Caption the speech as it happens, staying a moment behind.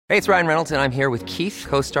Hey, it's Ryan Reynolds, and I'm here with Keith,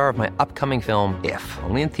 co-star of my upcoming film, If,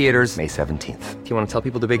 only in theaters May 17th. Do you want to tell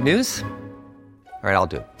people the big news? All right, I'll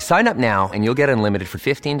do it. Sign up now and you'll get unlimited for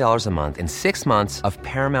 $15 a month and 6 months of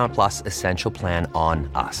Paramount Plus Essential Plan on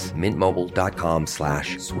us.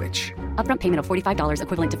 MintMobile.com/switch. Upfront payment of $45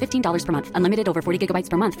 equivalent to $15 per month. Unlimited over 40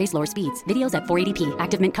 gigabytes per month. Face lower speeds. Videos at 480p.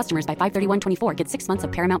 Active Mint customers by 531.24 get 6 months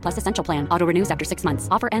of Paramount Plus Essential Plan. Auto renews after 6 months.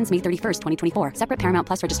 Offer ends May 31st, 2024. Separate Paramount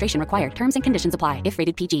Plus registration required. Terms and conditions apply if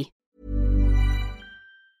rated PG.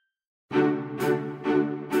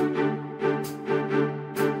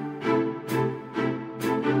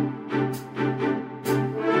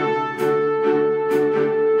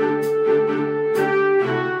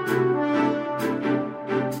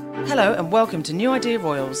 Hello and welcome to New Idea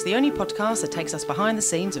Royals, the only podcast that takes us behind the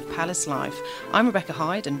scenes of palace life. I'm Rebecca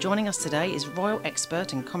Hyde, and joining us today is royal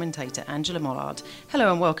expert and commentator Angela Mollard.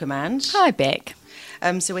 Hello and welcome, Ange. Hi, Beck.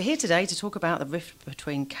 So we're here today to talk about the rift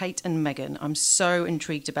between Kate and Meghan. I'm so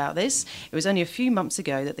intrigued about this. It was only a few months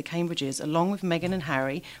ago that the Cambridges, along with Meghan and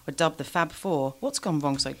Harry, were dubbed the Fab Four. What's gone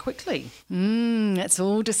wrong so quickly? It's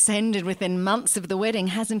all descended within months of the wedding,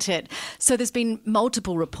 hasn't it? So there's been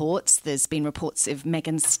multiple reports. There's been reports of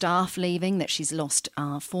Meghan's staff leaving, that she's lost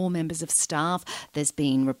 4 members of staff. There's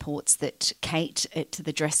been reports that Kate, at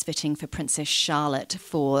the dress fitting for Princess Charlotte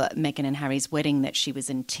for Meghan and Harry's wedding, that she was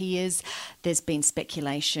in tears. There's been speculation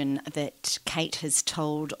that Kate has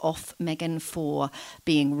told off Meghan for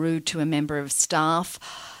being rude to a member of staff.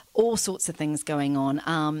 All sorts of things going on.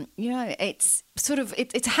 It's sort of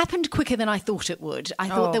it's happened quicker than I thought it would. I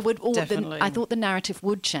thought I thought the narrative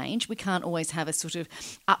would change. We can't always have a sort of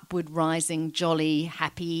upward rising, jolly,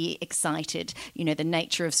 happy, excited. The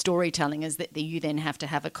nature of storytelling is that you then have to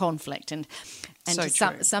have a conflict, and so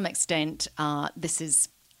to some extent, this is.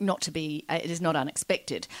 It is not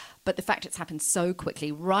unexpected, but the fact it's happened so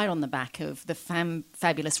quickly, right on the back of the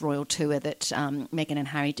fabulous royal tour that Meghan and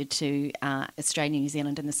Harry did to Australia, New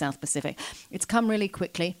Zealand and the South Pacific, it's come really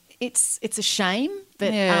quickly. It's a shame.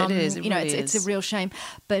 But, yeah, it is. It's a real shame.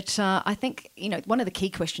 But I think, one of the key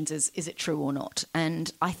questions is it true or not?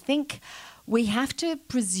 And I think we have to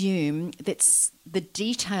presume that the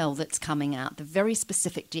detail that's coming out, the very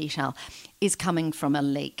specific detail, is coming from a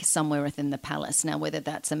leak somewhere within the palace. Now, whether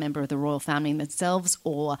that's a member of the royal family themselves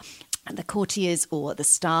or the courtiers or the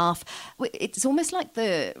staff, it's almost like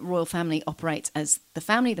the royal family operates as the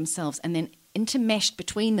family themselves, and then intermeshed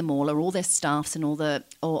between them all are all their staffs and all the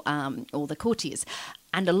courtiers.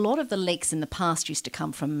 And a lot of the leaks in the past used to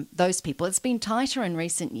come from those people. It's been tighter in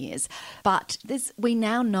recent years. But we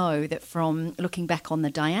now know that from looking back on the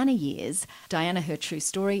Diana years, Diana, Her True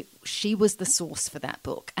Story, she was the source for that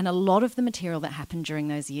book. And a lot of the material that happened during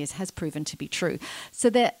those years has proven to be true. So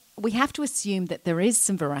that we have to assume that there is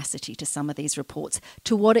some veracity to some of these reports.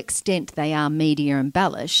 To what extent they are media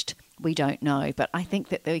embellished, we don't know. But I think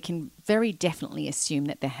that we can very definitely assume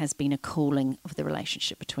that there has been a cooling of the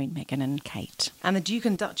relationship between Meghan and Kate. And the Duke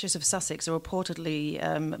and Duchess of Sussex are reportedly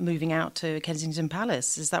moving out to Kensington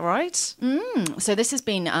Palace. Is that right? So this has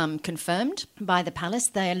been confirmed by the palace.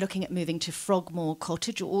 They are looking at moving to Frogmore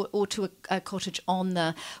Cottage or to a cottage on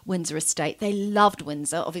the Windsor estate. They loved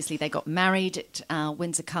Windsor. Obviously, they got married at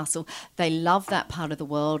Windsor Castle. They love that part of the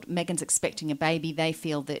world. Meghan's expecting a baby. They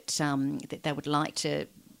feel that that they would like to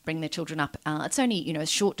bring their children up. It's only, a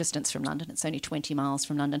short distance from London. It's only 20 miles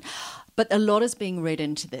from London. But a lot is being read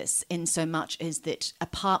into this, in so much as that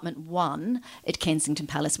apartment 1 at Kensington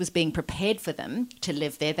Palace was being prepared for them to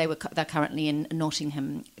live there. They're currently in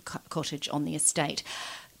Nottingham Cottage on the estate.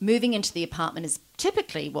 Moving into the apartment is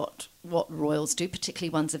typically what royals do, particularly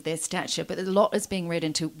ones of their stature. But a lot is being read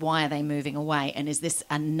into why are they moving away, and is this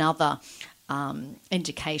another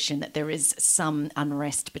indication that there is some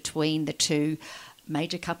unrest between the two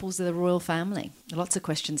major couples of the royal family? Lots of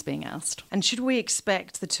questions being asked. And should we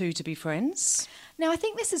expect the two to be friends? Now, I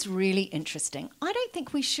think this is really interesting. I don't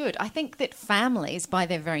think we should. I think that families, by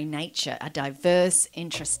their very nature, are diverse,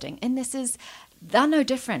 interesting, and they're no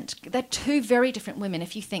different. They're two very different women.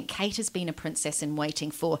 If you think Kate has been a princess in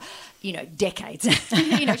waiting for, decades.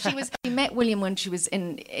 She met William when she was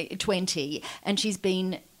in 20, and she's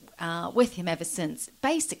been with him ever since,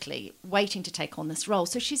 basically waiting to take on this role.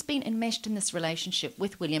 So she's been enmeshed in this relationship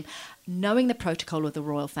with William, knowing the protocol of the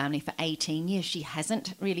royal family for 18 years. She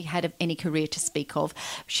hasn't really had any career to speak of.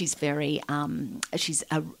 She's she's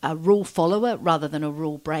a rule follower rather than a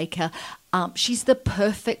rule breaker. She's the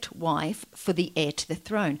perfect wife for the heir to the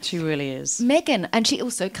throne. She really is. Meghan, and she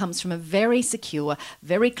also comes from a very secure,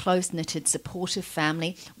 very close-knitted, supportive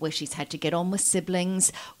family where she's had to get on with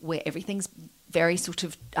siblings, where everything's very sort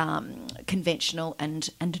of conventional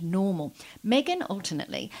and normal. Meghan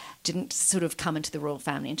ultimately didn't sort of come into the royal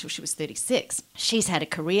family until she was 36. She's had a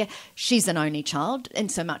career. She's an only child, in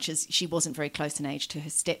so much as she wasn't very close in age to her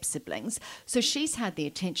step-siblings. So she's had the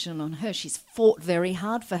attention on her. She's fought very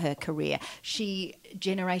hard for her career. She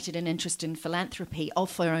generated an interest in philanthropy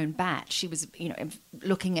off her own bat. She was,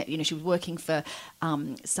 looking at, she was working for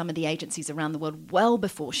some of the agencies around the world well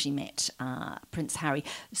before she met Prince Harry.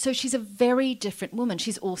 So she's a very different woman.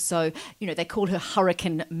 She's also, they call her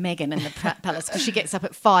Hurricane Meghan in the palace because she gets up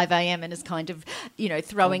at 5 a.m. and is kind of,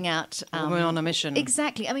 throwing out... woman on a mission.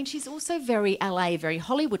 Exactly. I mean, she's also very LA, very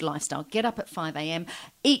Hollywood lifestyle. Get up at 5 a.m.,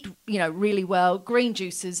 eat, really well, green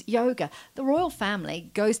juices, yoga. The royal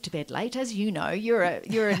family goes to bed late, as you know. You're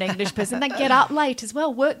an English person. They get up late as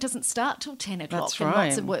well. Work doesn't start till 10 o'clock. That's in right.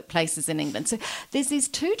 lots of workplaces in England. So there's these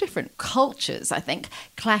two different cultures, I think,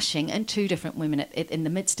 clashing, and two different women in the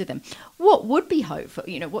midst of them. What would be hopeful,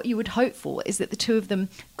 what you would hope for is that the two of them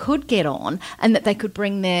could get on and that they could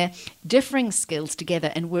bring their differing skills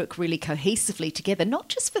together and work really cohesively together, not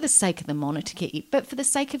just for the sake of the monarchy, but for the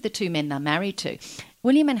sake of the two men they're married to.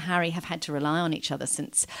 William and Harry have had to rely on each other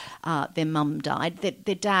since their mum died.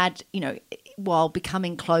 Their dad, while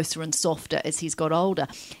becoming closer and softer as he's got older,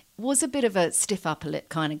 was a bit of a stiff upper lip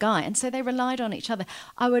kind of guy. And so they relied on each other.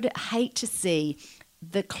 I would hate to see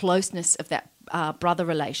the closeness of that brother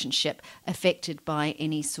relationship affected by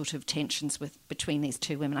any sort of tensions between these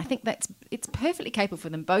two women. I think it's perfectly capable for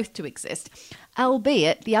them both to exist,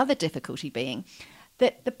 albeit the other difficulty being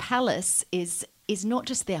that the palace is not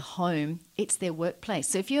just their home, it's their workplace.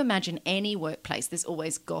 So if you imagine any workplace, there's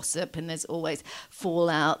always gossip and there's always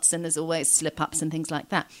fallouts and there's always slip-ups and things like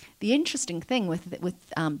that. The interesting thing with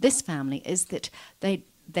this family is that they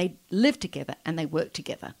live together and they work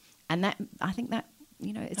together. And that, I think that,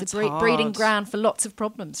 it's a breeding ground for lots of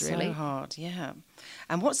problems, really. So hard, yeah.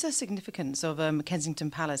 And what's the significance of Kensington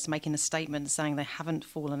Palace making a statement saying they haven't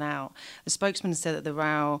fallen out? The spokesman said that the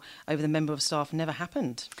row over the member of staff never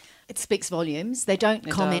happened. It speaks volumes. They don't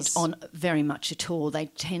comment does. on very much at all. They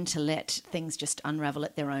tend to let things just unravel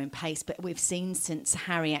at their own pace. But we've seen since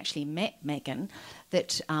Harry actually met Meghan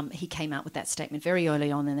that he came out with that statement very early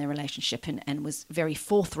on in their relationship and was very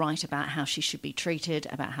forthright about how she should be treated,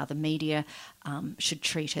 about how the media should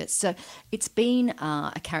treat her. So it's been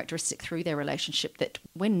a characteristic through their relationship that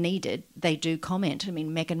when needed, they do comment. I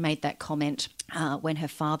mean, Meghan made that comment when her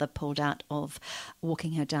father pulled out of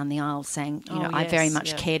walking her down the aisle saying, I very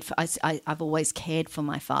much cared for, I've always cared for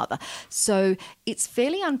my father. So it's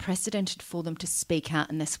fairly unprecedented for them to speak out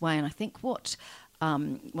in this way. And I think what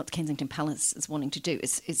Kensington Palace is wanting to do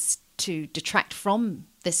is to detract from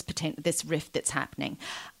this rift that's happening.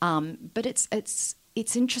 But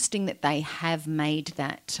it's interesting that they have made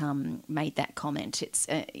that comment. It's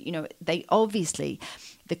they obviously,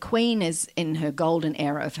 the Queen is in her golden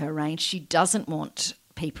era of her reign. She doesn't want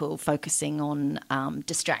people focusing on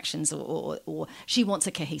distractions or she wants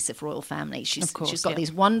a cohesive royal family. She's got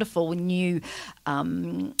these wonderful new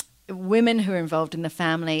women who are involved in the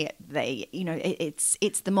family. They,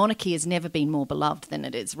 it's the monarchy has never been more beloved than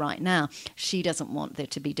it is right now. She doesn't want there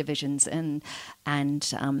to be divisions and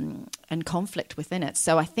conflict within it.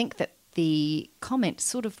 So I think that the comment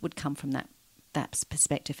sort of would come from that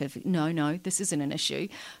perspective of no, this isn't an issue.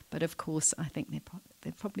 But of course, I think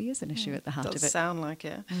there probably is an issue at the heart of it. Does sound like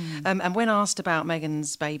it. And when asked about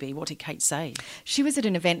Meghan's baby, what did Kate say? She was at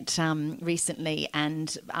an event recently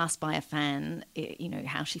and asked by a fan,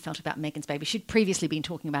 how she felt about Meghan's baby. She'd previously been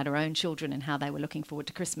talking about her own children and how they were looking forward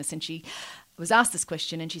to Christmas, and she was asked this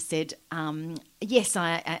question and she said, yes,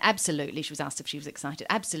 I absolutely. She was asked if she was excited.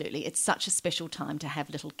 Absolutely. It's such a special time to have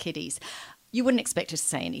little kiddies. You wouldn't expect her to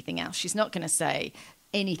say anything else. She's not going to say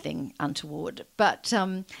anything untoward. But,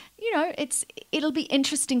 it'll be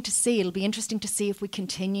interesting to see. It'll be interesting to see if we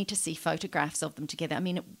continue to see photographs of them together. I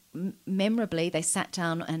mean, memorably, they sat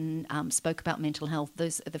down and spoke about mental health.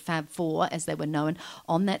 The Fab Four, as they were known,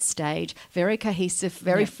 on that stage. Very cohesive,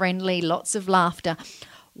 very friendly, lots of laughter.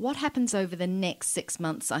 What happens over the next 6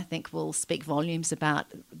 months, I think, will speak volumes about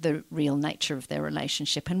the real nature of their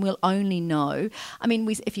relationship. And we'll only know. I mean,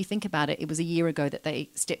 if you think about it, it was a year ago that they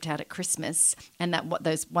stepped out at Christmas, and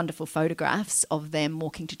those wonderful photographs of them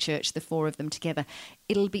walking to church, the four of them together.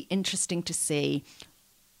 It'll be interesting to see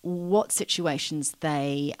what situations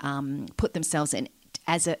they put themselves in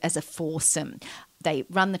as a foursome. They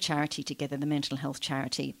run the charity together, the mental health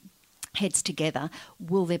charity. Heads together.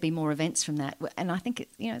 Will there be more events from that? And I think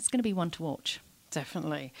it's going to be one to watch.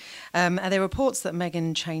 Definitely. And there are reports that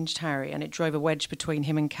Meghan changed Harry and it drove a wedge between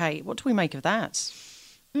him and Kate. What do we make of that?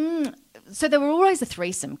 So there were always a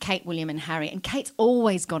threesome, Kate, William and Harry, and Kate's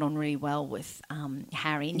always got on really well with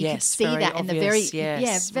Harry. And you could see that in the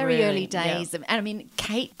very early days. And I mean,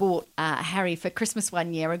 Kate bought Harry for Christmas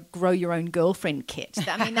one year a Grow Your Own Girlfriend kit.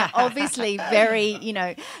 I mean, they're obviously very,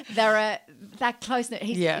 they're close.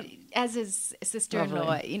 As his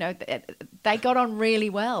sister-in-law, they got on really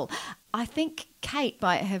well. I think Kate,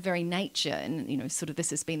 by her very nature, and sort of this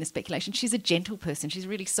has been the speculation, she's a gentle person. She's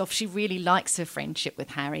really soft. She really likes her friendship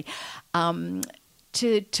with Harry.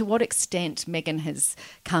 To what extent Meghan has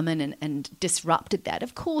come in and disrupted that?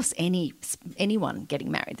 Of course, anyone getting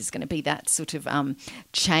married, there's going to be that sort of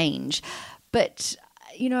change, but.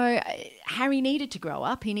 Harry needed to grow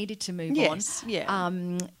up. He needed to move on. Yeah.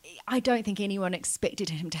 I don't think anyone expected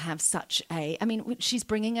him to have such a... I mean, she's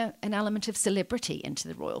bringing an element of celebrity into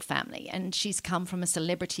the royal family, and she's come from a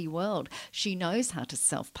celebrity world. She knows how to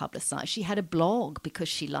self-publicise. She had a blog because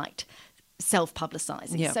she liked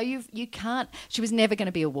self-publicising. Yep. So you can't... She was never going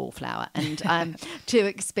to be a wallflower, and to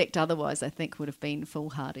expect otherwise, I think, would have been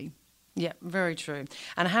foolhardy. Yeah, very true.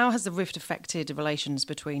 And how has the rift affected relations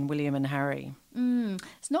between William and Harry?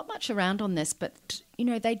 There's not much around on this, but,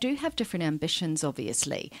 they do have different ambitions,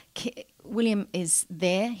 obviously. William is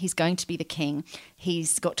there. He's going to be the king.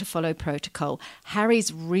 He's got to follow protocol.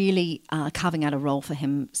 Harry's really carving out a role for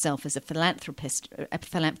himself as a philanthropist,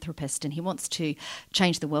 and he wants to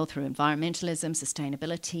change the world through environmentalism,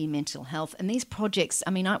 sustainability, mental health. And these projects,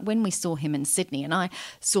 I mean, when we saw him in Sydney, and I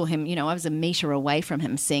saw him, I was a metre away from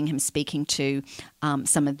him, seeing him speaking to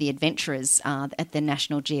some of the adventurers at the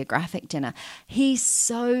National Geographic dinner. He's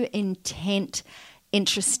so intent,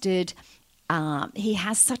 interested. He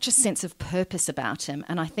has such a sense of purpose about him.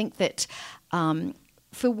 And I think that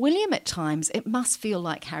for William at times, it must feel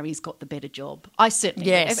like Harry's got the better job. I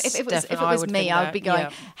certainly would. If it was me, I would be going,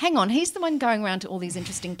 hang on, he's the one going around to all these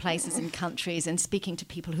interesting places and countries and speaking to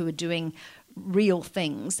people who are doing real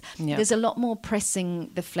things. Yeah. There's a lot more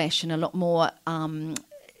pressing the flesh and a lot more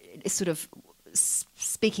sort of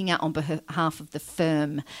speaking out on behalf of the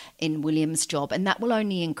firm in William's job. And that will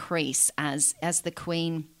only increase as the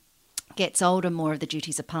Queen gets older. More of the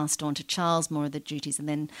duties are passed on to Charles, more of the duties and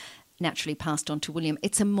then naturally passed on to William.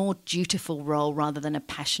 It's a more dutiful role rather than a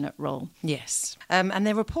passionate role. Yes. And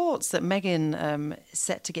there are reports that Meghan is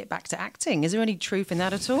set to get back to acting. Is there any truth in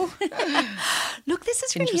that at all? Look, this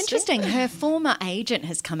is really interesting. Her former agent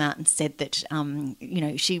has come out and said that,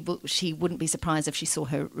 she wouldn't be surprised if she saw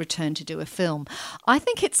her return to do a film. I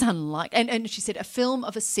think it's unlikely. And she said a film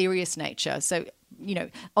of a serious nature. So,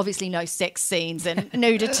 obviously no sex scenes and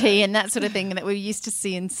nudity and that sort of thing that we're used to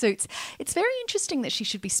see in Suits. It's very interesting that she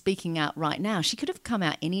should be speaking out right now. She could have come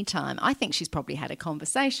out any time. I think she's probably had a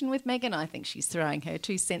conversation with Meghan. I think she's throwing her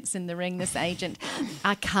 2 cents in the ring, this agent.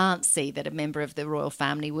 I can't see that a member of the royal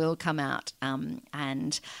family will come out and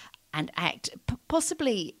act,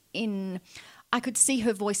 possibly in... I could see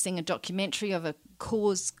her voicing a documentary of a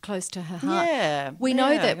cause close to her heart. Yeah, we know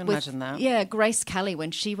that. I can imagine that. Yeah, Grace Kelly,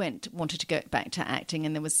 when she wanted to go back to acting,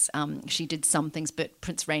 and there was she did some things, but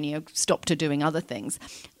Prince Rainier stopped her doing other things.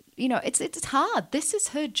 It's hard. This is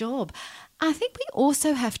her job. I think we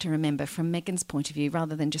also have to remember, from Meghan's point of view,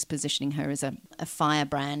 rather than just positioning her as a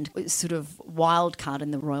firebrand, sort of wild card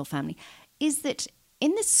in the royal family, is that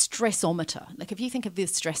in the stressometer, like if you think of the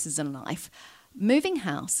stresses in life, moving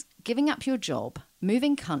house, giving up your job,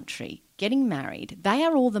 moving country, getting married, they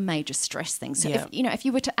are all the major stress things. So if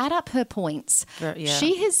you were to add up her points,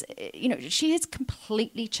 she has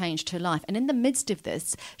completely changed her life. And in the midst of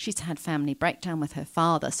this, she's had family breakdown with her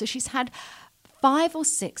father. So she's had 5 or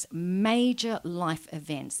 6 major life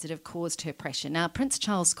events that have caused her pressure. Now, Prince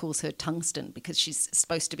Charles calls her tungsten because she's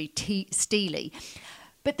supposed to be steely.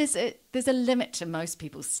 But there's a limit to most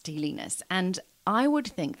people's steeliness. And I would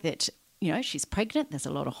think that, she's pregnant. There's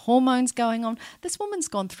a lot of hormones going on. This woman's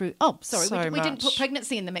gone through... Oh, sorry, we didn't put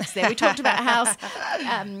pregnancy in the mix there. We talked about house,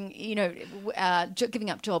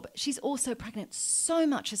 giving up job. She's also pregnant. So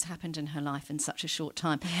much has happened in her life in such a short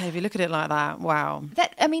time. Yeah, if you look at it like that, wow.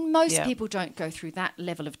 Most people don't go through that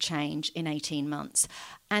level of change in 18 months.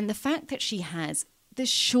 And the fact that she has... There's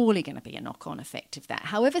surely going to be a knock-on effect of that.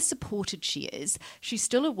 However supported she is, she's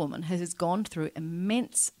still a woman who has gone through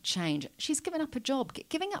immense change. She's given up a job.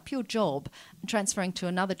 Giving up your job and transferring to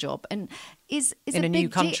another job and is in a new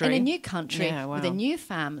big country. In a new country, yeah, wow. with a new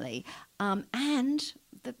family. And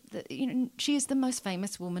she is the most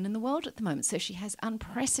famous woman in the world at the moment. So she has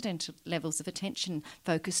unprecedented levels of attention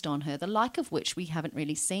focused on her, the like of which we haven't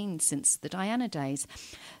really seen since the Diana days.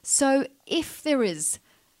 So if there is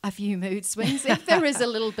a few mood swings, if there is a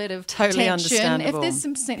little bit of Totally tension, understandable. if there's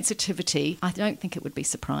some sensitivity, I don't think it would be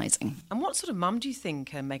surprising. And what sort of mum do you think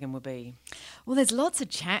Meghan will be? Well, there's lots of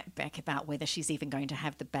chat back about whether she's even going to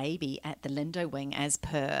have the baby at the Lindo wing as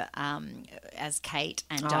per as Kate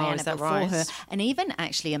and Diana is that before right? her. And even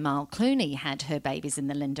actually Amal Clooney had her babies in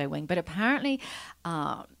the Lindo wing. But apparently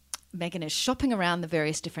Meghan is shopping around the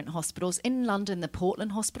various different hospitals. In London, the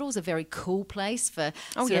Portland Hospital is a very cool place for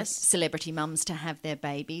celebrity mums to have their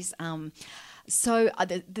babies. So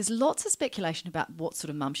there's lots of speculation about what sort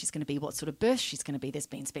of mum she's going to be, what sort of birth she's going to be. There's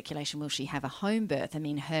been speculation, will she have a home birth? I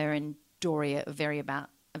mean, her and Doria are very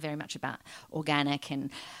much about organic, and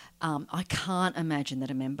I can't imagine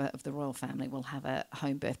that a member of the royal family will have a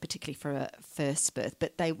home birth, particularly for a first birth,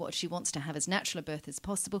 but what she wants to have as natural a birth as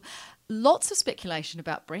possible. Lots of speculation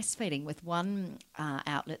about breastfeeding, with one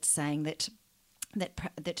outlet saying that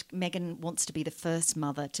Meghan wants to be the first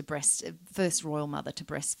royal mother to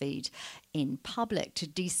breastfeed in public, to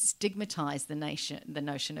destigmatise the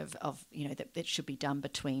notion of that it should be done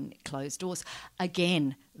between closed doors.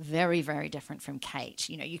 Again, very, very different from Kate.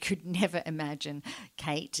 You could never imagine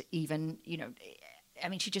Kate even, I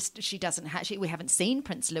mean, she doesn't have. We haven't seen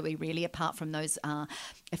Prince Louis really, apart from those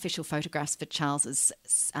official photographs for Charles's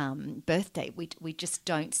birthday. We just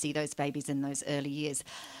don't see those babies in those early years.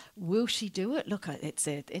 Will she do it? Look, it's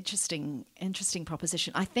an interesting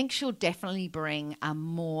proposition. I think she'll definitely bring a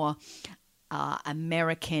more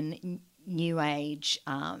American, new age,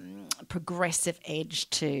 progressive edge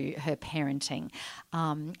to her parenting,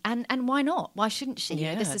 and why not? Why shouldn't she?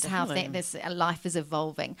 Yeah, this is definitely. how this life is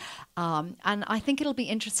evolving, and I think it'll be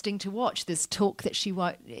interesting to watch. There's talk that she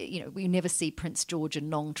won't. We never see Prince George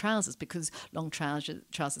in long trousers because long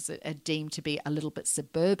trousers are deemed to be a little bit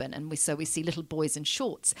suburban, and we see little boys in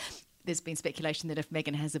shorts. There's been speculation that if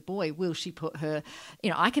Meghan has a boy, will she put her,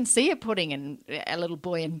 I can see her putting in a little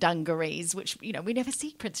boy in dungarees, which, we never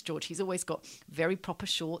see Prince George. He's always got very proper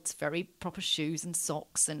shorts, very proper shoes and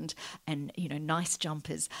socks and nice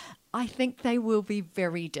jumpers. I think they will be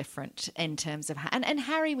very different in terms of, and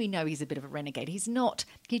Harry, we know he's a bit of a renegade. He's not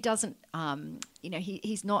a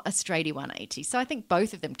straighty 180. So I think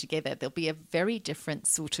both of them together, there'll be a very different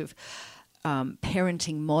sort of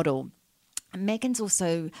parenting model. Meghan's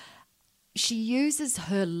also, she uses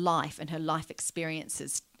her life and her life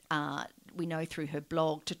experiences, we know through her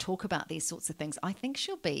blog, to talk about these sorts of things. I think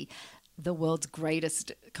she'll be the world's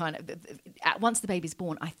greatest kind of, once the baby's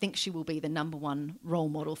born, I think she will be the number one role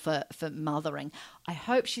model for mothering. I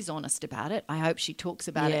hope she's honest about it. I hope she talks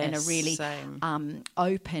about it in a really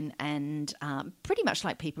open and pretty much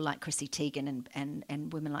like people like Chrissy Teigen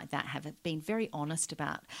and women like that have been very honest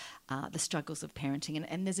about the struggles of parenting.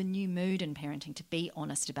 And there's a new mood in parenting to be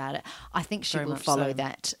honest about it. I think she will follow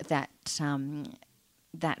that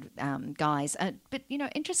guys. But,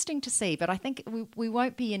 interesting to see. But I think we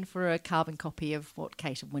won't be in for a carbon copy of what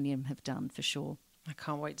Kate and William have done, for sure. I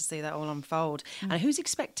can't wait to see that all unfold. And who's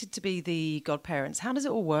expected to be the godparents? How does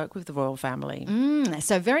it all work with the royal family?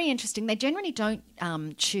 So very interesting. They generally don't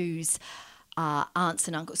choose aunts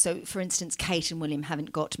and uncles. So, for instance, Kate and William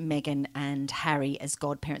haven't got Meghan and Harry as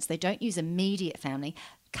godparents. They don't use immediate family.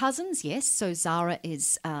 Cousins, yes. So Zara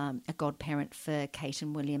is a godparent for Kate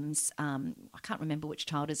and William's, I can't remember which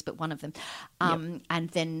child it is, but one of them. And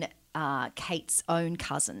then Kate's own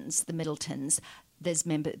cousins, the Middletons, there's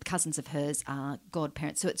cousins of hers are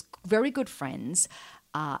godparents. So it's very good friends,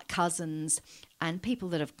 cousins, and people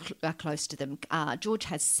that are close to them. George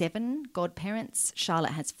has 7 godparents,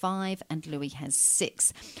 Charlotte has 5, and Louis has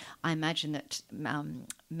 6. I imagine that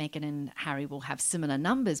Meghan and Harry will have similar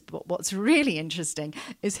numbers, but what's really interesting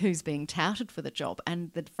is who's being touted for the job.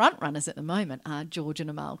 And the front runners at the moment are George and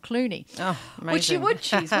Amal Clooney, which you would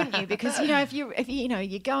choose, wouldn't you? Because if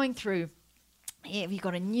you're going through, you've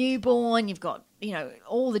got a newborn, you've got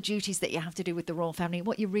all the duties that you have to do with the royal family.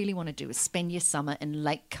 What you really want to do is spend your summer in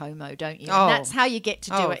Lake Como, don't you? And that's how you get to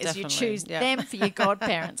do it, is you choose them for your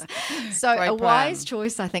godparents. So a wise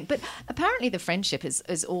choice, I think. But apparently the friendship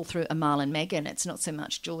is all through Amal and Meghan. It's not so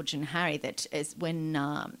much George and Harry. That is when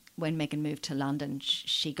Meghan moved to London,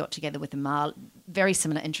 she got together with Amal. Very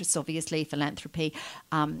similar interests, obviously, philanthropy,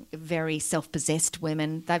 very self-possessed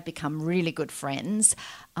women. They've become really good friends.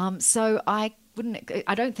 So I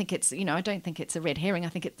don't think it's a red herring. I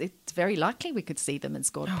think it's very likely we could see them as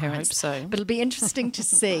godparents. I hope so. But it'll be interesting to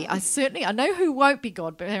see. I know who won't be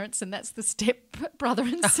godparents, and that's the step brother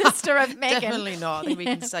and sister of Meghan. Definitely not. I think we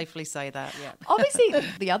can safely say that. Yeah. Obviously,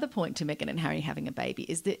 the other point to Meghan and Harry having a baby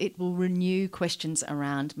is that it will renew questions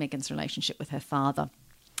around Meghan's relationship with her father.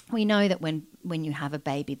 we know that when you have a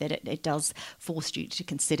baby that it does force you to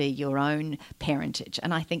consider your own parentage.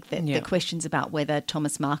 And I think that the questions about whether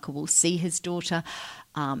Thomas Markle will see his daughter,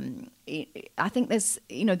 I think there's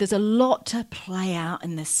a lot to play out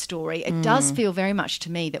in this story. It does feel very much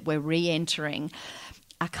to me that we're re-entering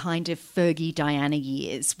a kind of Fergie Diana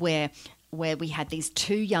years where we had these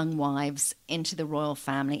two young wives into the royal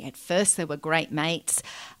family. At first they were great mates.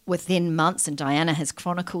 Within months, and Diana has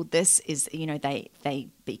chronicled this, they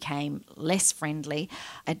became less friendly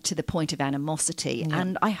to the point of animosity. Yeah.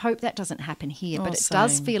 And I hope that doesn't happen here, but it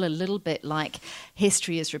does feel a little bit like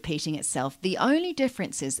history is repeating itself. The only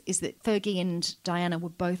difference is that Fergie and Diana were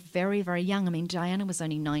both very, very young. I mean, Diana was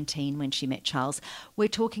only 19 when she met Charles. We're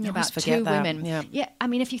talking about two women. Yeah, I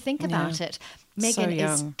mean, if you think about it, Meghan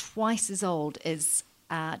is twice as old as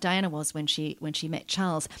Diana was when she met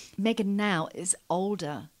Charles. Meghan now is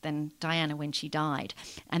older than Diana when she died,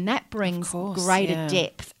 and that brings greater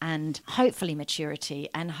depth and hopefully maturity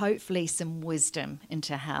and hopefully some wisdom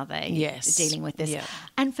into how they are dealing with this. Yeah.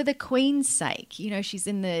 And for the Queen's sake, she's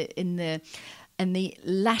in the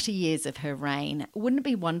latter years of her reign. Wouldn't it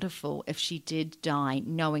be wonderful if she did die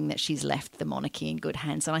knowing that she's left the monarchy in good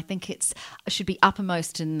hands? And I think it should be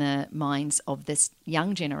uppermost in the minds of this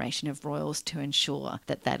young generation of royals to ensure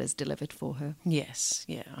that is delivered for her. Yes,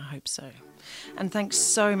 I hope so. And thanks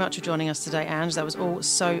so much for joining us today, Ange. That was all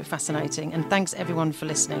so fascinating. And thanks everyone for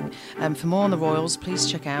listening. For more on the royals, please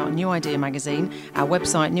check out New Idea magazine, our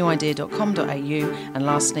website newidea.com.au, and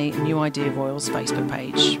lastly, New Idea Royals Facebook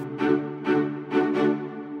page.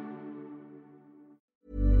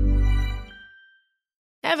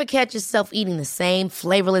 Ever catch yourself eating the same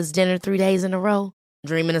flavorless dinner 3 days in a row?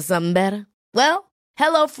 Dreaming of something better? Well,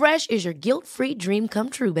 HelloFresh is your guilt-free dream come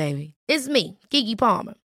true, baby. It's me, Keke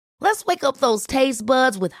Palmer. Let's wake up those taste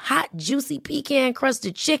buds with hot, juicy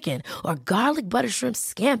pecan-crusted chicken or garlic butter shrimp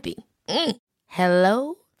scampi.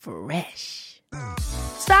 Hello Fresh.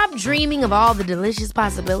 Stop dreaming of all the delicious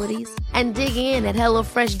possibilities and dig in at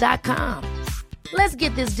HelloFresh.com. Let's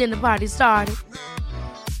get this dinner party started.